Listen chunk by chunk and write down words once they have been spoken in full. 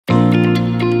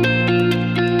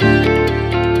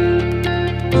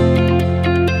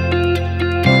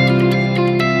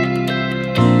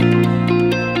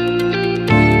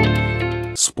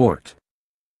Sport.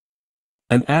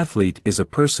 An athlete is a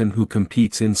person who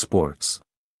competes in sports.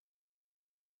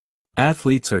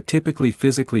 Athletes are typically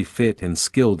physically fit and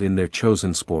skilled in their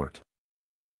chosen sport.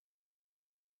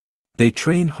 They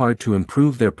train hard to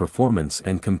improve their performance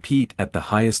and compete at the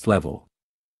highest level.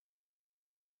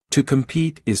 To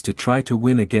compete is to try to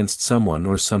win against someone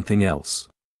or something else.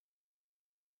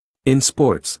 In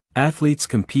sports, athletes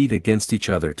compete against each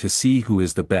other to see who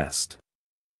is the best.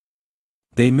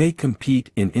 They may compete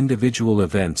in individual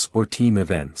events or team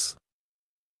events.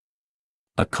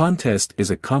 A contest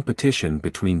is a competition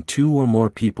between two or more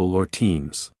people or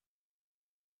teams.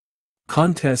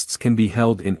 Contests can be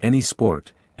held in any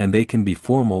sport, and they can be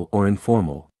formal or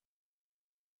informal.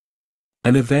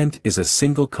 An event is a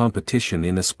single competition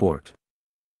in a sport.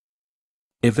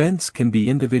 Events can be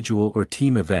individual or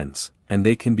team events, and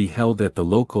they can be held at the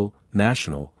local,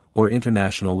 national, or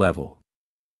international level.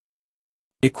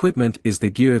 Equipment is the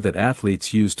gear that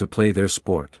athletes use to play their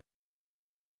sport.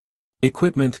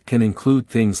 Equipment can include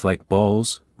things like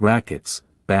balls, rackets,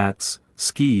 bats,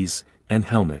 skis, and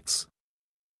helmets.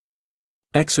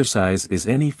 Exercise is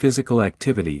any physical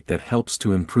activity that helps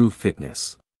to improve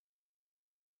fitness.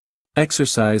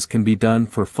 Exercise can be done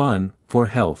for fun, for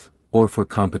health, or for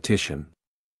competition.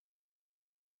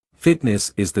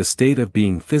 Fitness is the state of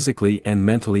being physically and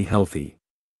mentally healthy.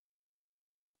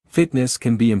 Fitness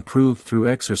can be improved through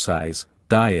exercise,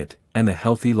 diet, and a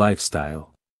healthy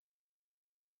lifestyle.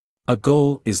 A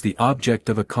goal is the object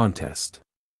of a contest.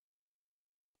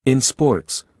 In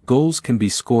sports, goals can be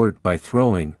scored by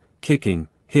throwing, kicking,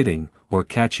 hitting, or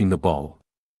catching the ball.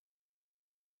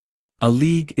 A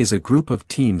league is a group of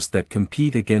teams that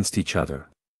compete against each other.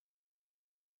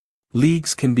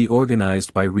 Leagues can be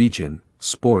organized by region,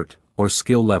 sport, or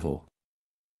skill level.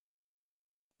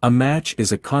 A match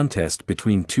is a contest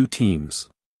between two teams.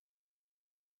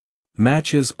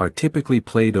 Matches are typically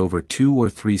played over 2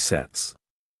 or 3 sets.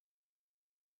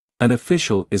 An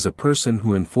official is a person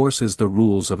who enforces the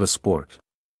rules of a sport.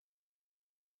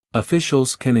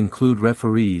 Officials can include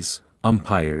referees,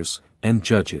 umpires, and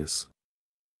judges.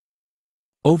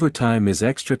 Overtime is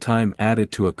extra time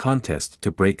added to a contest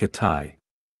to break a tie.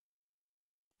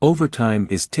 Overtime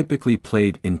is typically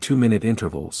played in 2-minute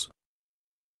intervals.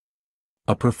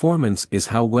 A performance is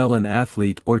how well an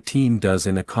athlete or team does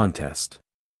in a contest.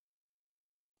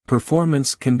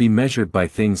 Performance can be measured by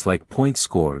things like points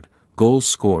scored, goals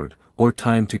scored, or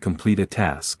time to complete a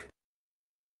task.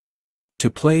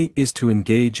 To play is to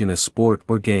engage in a sport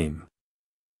or game.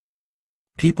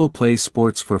 People play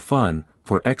sports for fun,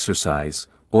 for exercise,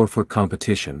 or for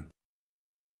competition.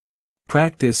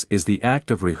 Practice is the act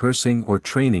of rehearsing or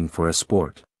training for a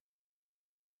sport.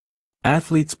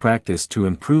 Athletes practice to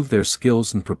improve their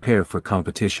skills and prepare for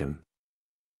competition.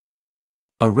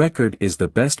 A record is the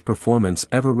best performance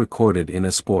ever recorded in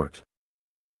a sport.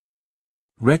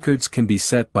 Records can be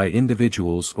set by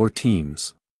individuals or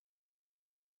teams.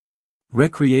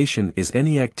 Recreation is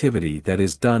any activity that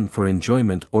is done for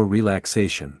enjoyment or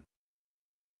relaxation.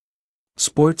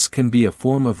 Sports can be a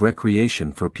form of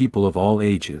recreation for people of all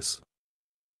ages.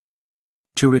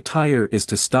 To retire is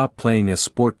to stop playing a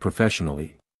sport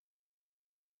professionally.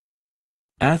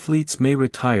 Athletes may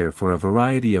retire for a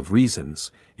variety of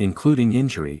reasons, including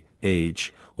injury,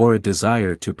 age, or a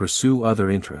desire to pursue other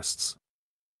interests.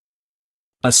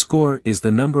 A score is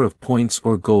the number of points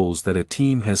or goals that a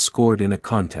team has scored in a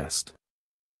contest.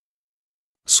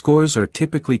 Scores are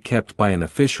typically kept by an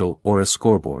official or a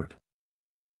scoreboard.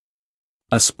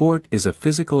 A sport is a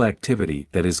physical activity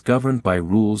that is governed by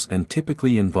rules and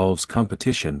typically involves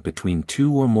competition between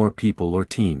 2 or more people or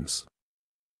teams.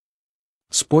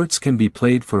 Sports can be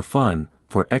played for fun,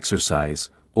 for exercise,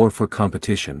 or for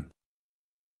competition.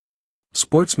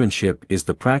 Sportsmanship is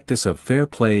the practice of fair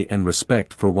play and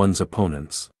respect for one's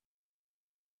opponents.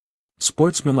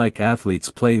 Sportsmanlike athletes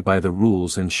play by the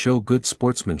rules and show good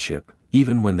sportsmanship,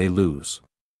 even when they lose.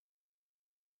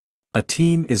 A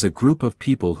team is a group of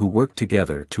people who work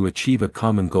together to achieve a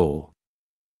common goal.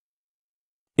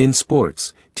 In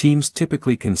sports, teams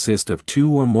typically consist of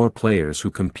 2 or more players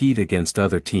who compete against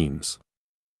other teams.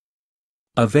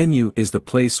 A venue is the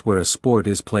place where a sport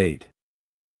is played.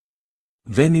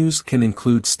 Venues can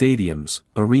include stadiums,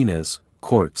 arenas,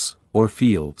 courts, or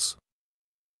fields.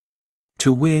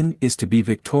 To win is to be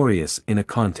victorious in a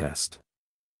contest.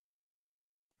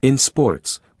 In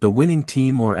sports, the winning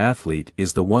team or athlete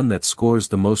is the one that scores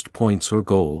the most points or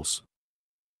goals.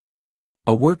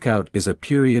 A workout is a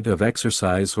period of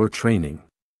exercise or training.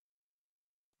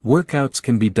 Workouts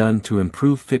can be done to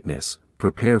improve fitness,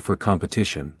 prepare for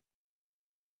competition.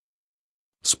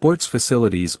 Sports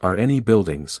facilities are any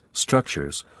buildings,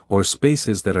 structures, or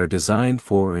spaces that are designed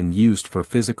for and used for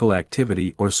physical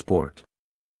activity or sport.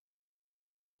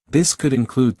 This could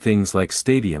include things like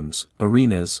stadiums,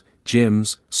 arenas,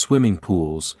 gyms, swimming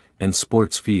pools, and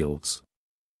sports fields.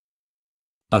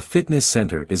 A fitness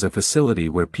center is a facility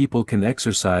where people can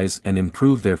exercise and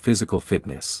improve their physical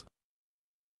fitness.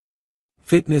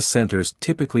 Fitness centers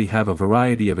typically have a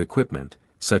variety of equipment,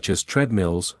 such as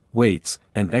treadmills, weights,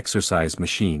 and exercise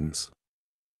machines.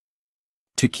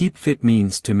 To keep fit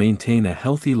means to maintain a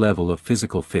healthy level of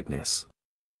physical fitness.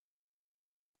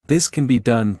 This can be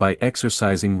done by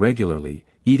exercising regularly,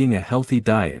 eating a healthy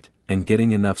diet, and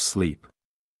getting enough sleep.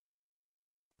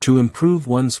 To improve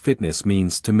one's fitness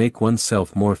means to make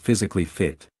oneself more physically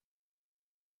fit.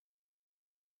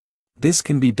 This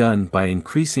can be done by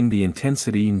increasing the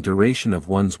intensity and duration of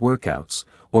one's workouts,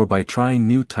 or by trying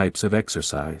new types of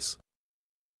exercise.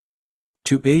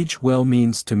 To age well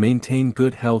means to maintain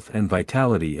good health and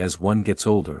vitality as one gets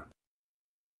older.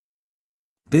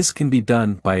 This can be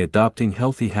done by adopting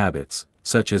healthy habits,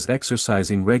 such as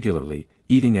exercising regularly,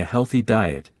 eating a healthy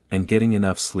diet, and getting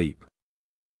enough sleep.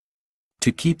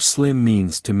 To keep slim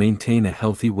means to maintain a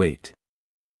healthy weight.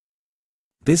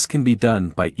 This can be done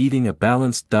by eating a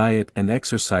balanced diet and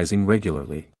exercising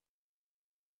regularly.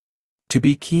 To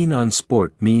be keen on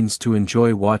sport means to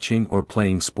enjoy watching or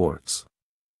playing sports.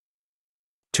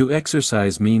 To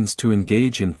exercise means to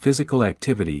engage in physical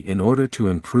activity in order to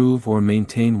improve or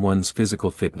maintain one's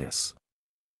physical fitness.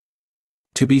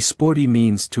 To be sporty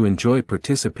means to enjoy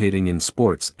participating in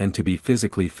sports and to be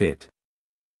physically fit.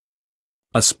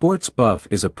 A sports buff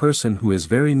is a person who is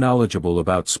very knowledgeable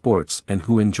about sports and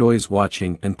who enjoys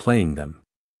watching and playing them.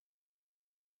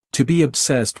 To be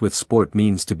obsessed with sport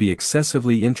means to be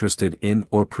excessively interested in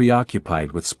or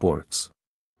preoccupied with sports.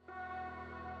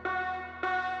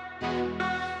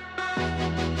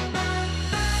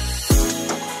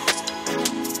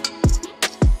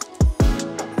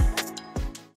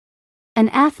 An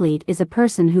athlete is a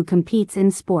person who competes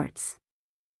in sports.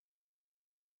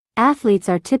 Athletes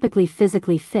are typically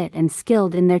physically fit and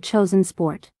skilled in their chosen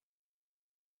sport.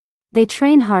 They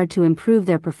train hard to improve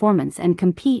their performance and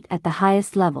compete at the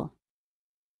highest level.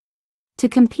 To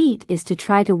compete is to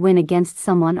try to win against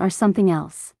someone or something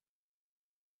else.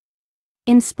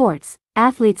 In sports,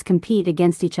 athletes compete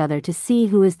against each other to see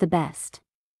who is the best.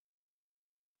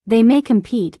 They may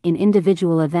compete in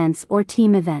individual events or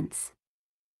team events.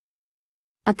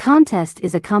 A contest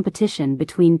is a competition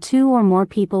between two or more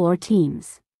people or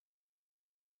teams.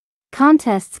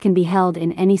 Contests can be held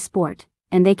in any sport,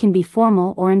 and they can be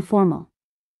formal or informal.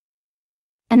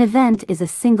 An event is a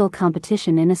single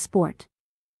competition in a sport.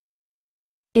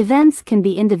 Events can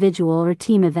be individual or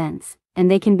team events,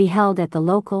 and they can be held at the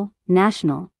local,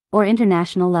 national, or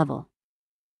international level.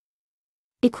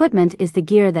 Equipment is the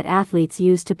gear that athletes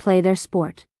use to play their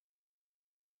sport.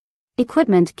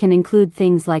 Equipment can include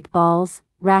things like balls,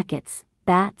 rackets,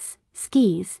 bats,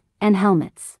 skis, and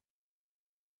helmets.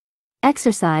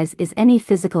 Exercise is any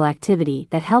physical activity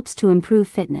that helps to improve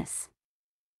fitness.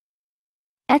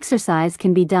 Exercise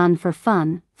can be done for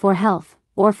fun, for health,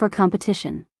 or for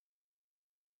competition.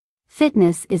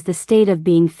 Fitness is the state of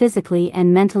being physically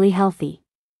and mentally healthy.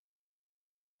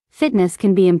 Fitness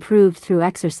can be improved through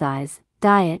exercise,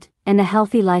 diet, and a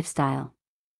healthy lifestyle.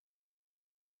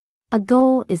 A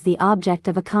goal is the object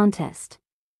of a contest.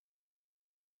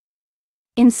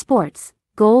 In sports,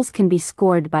 goals can be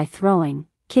scored by throwing,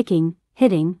 kicking,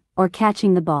 hitting, or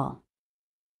catching the ball.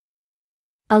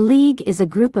 A league is a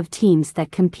group of teams that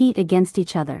compete against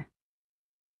each other.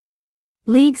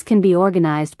 Leagues can be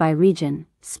organized by region,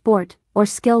 sport, or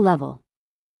skill level.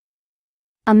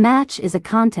 A match is a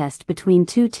contest between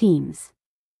two teams.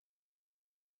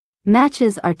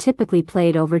 Matches are typically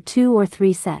played over 2 or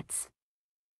 3 sets.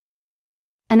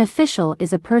 An official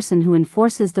is a person who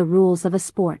enforces the rules of a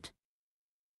sport.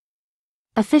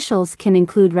 Officials can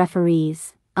include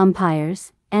referees,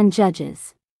 umpires, and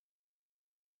judges.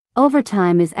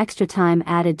 Overtime is extra time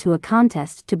added to a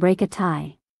contest to break a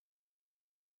tie.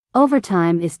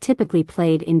 Overtime is typically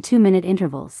played in 2-minute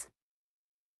intervals.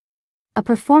 A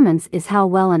performance is how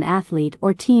well an athlete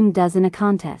or team does in a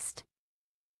contest.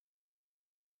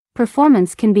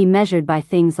 Performance can be measured by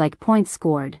things like points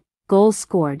scored, goals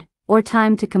scored, or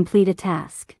time to complete a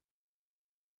task.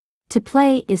 To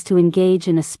play is to engage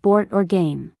in a sport or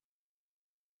game.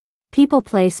 People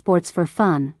play sports for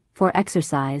fun, for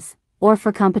exercise, or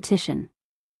for competition.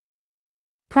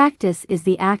 Practice is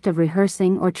the act of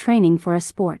rehearsing or training for a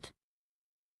sport.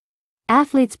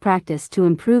 Athletes practice to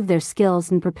improve their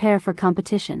skills and prepare for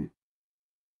competition.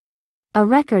 A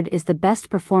record is the best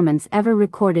performance ever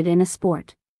recorded in a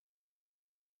sport.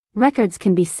 Records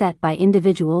can be set by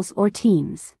individuals or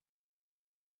teams.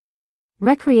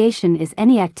 Recreation is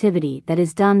any activity that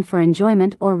is done for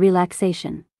enjoyment or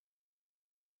relaxation.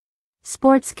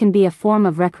 Sports can be a form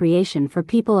of recreation for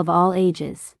people of all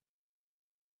ages.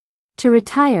 To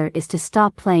retire is to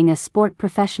stop playing a sport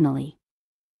professionally.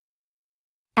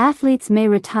 Athletes may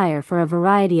retire for a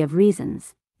variety of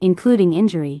reasons, including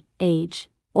injury, age,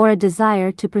 or a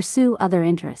desire to pursue other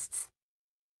interests.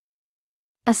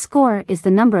 A score is the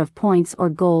number of points or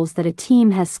goals that a team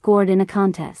has scored in a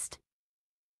contest.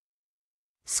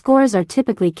 Scores are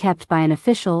typically kept by an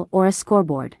official or a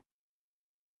scoreboard.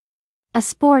 A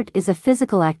sport is a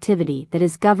physical activity that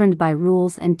is governed by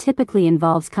rules and typically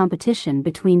involves competition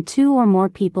between two or more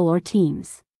people or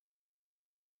teams.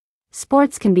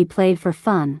 Sports can be played for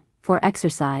fun, for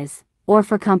exercise, or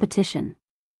for competition.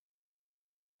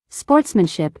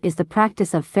 Sportsmanship is the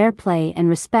practice of fair play and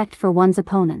respect for one's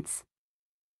opponents.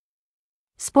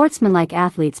 Sportsmanlike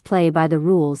athletes play by the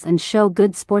rules and show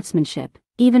good sportsmanship,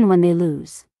 even when they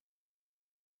lose.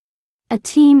 A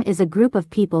team is a group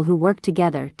of people who work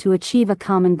together to achieve a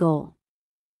common goal.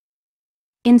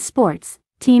 In sports,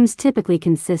 teams typically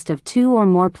consist of two or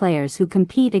more players who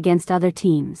compete against other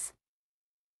teams.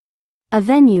 A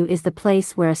venue is the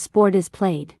place where a sport is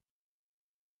played.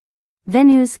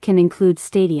 Venues can include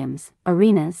stadiums,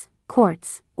 arenas,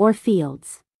 courts, or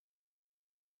fields.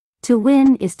 To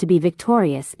win is to be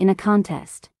victorious in a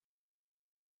contest.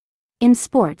 In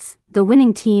sports, the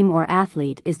winning team or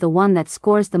athlete is the one that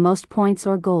scores the most points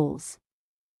or goals.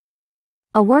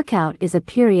 A workout is a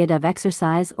period of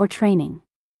exercise or training.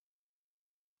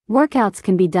 Workouts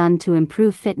can be done to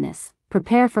improve fitness,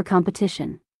 prepare for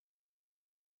competition.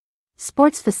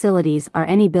 Sports facilities are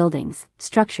any buildings,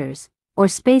 structures, or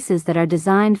spaces that are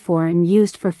designed for and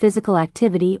used for physical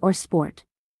activity or sport.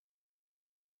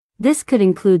 This could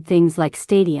include things like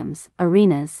stadiums,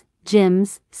 arenas,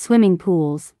 gyms, swimming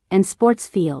pools, and sports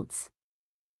fields.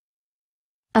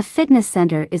 A fitness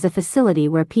center is a facility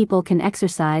where people can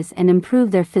exercise and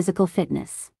improve their physical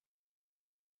fitness.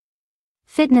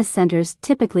 Fitness centers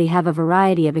typically have a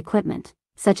variety of equipment,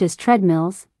 such as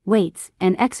treadmills, weights,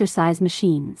 and exercise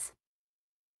machines.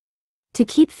 To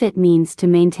keep fit means to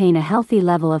maintain a healthy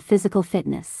level of physical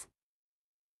fitness.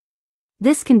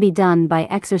 This can be done by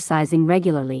exercising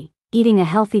regularly, eating a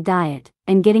healthy diet,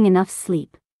 and getting enough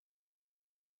sleep.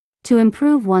 To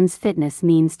improve one's fitness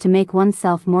means to make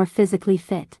oneself more physically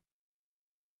fit.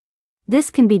 This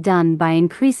can be done by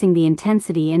increasing the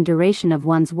intensity and duration of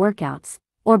one's workouts,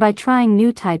 or by trying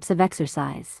new types of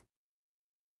exercise.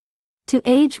 To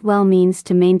age well means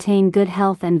to maintain good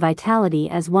health and vitality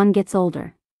as one gets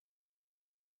older.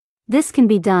 This can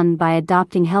be done by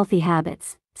adopting healthy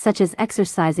habits, such as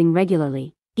exercising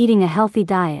regularly, eating a healthy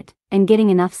diet, and getting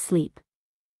enough sleep.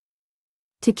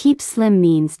 To keep slim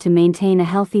means to maintain a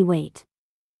healthy weight.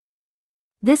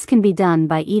 This can be done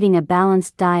by eating a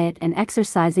balanced diet and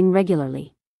exercising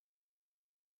regularly.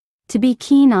 To be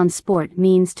keen on sport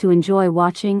means to enjoy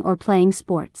watching or playing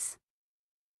sports.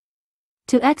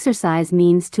 To exercise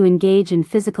means to engage in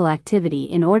physical activity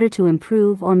in order to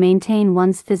improve or maintain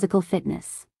one's physical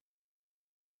fitness.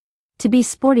 To be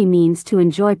sporty means to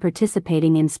enjoy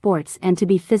participating in sports and to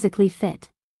be physically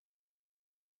fit.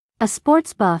 A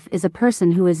sports buff is a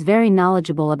person who is very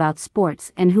knowledgeable about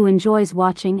sports and who enjoys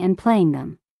watching and playing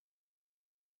them.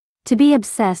 To be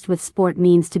obsessed with sport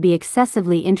means to be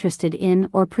excessively interested in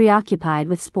or preoccupied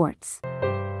with sports.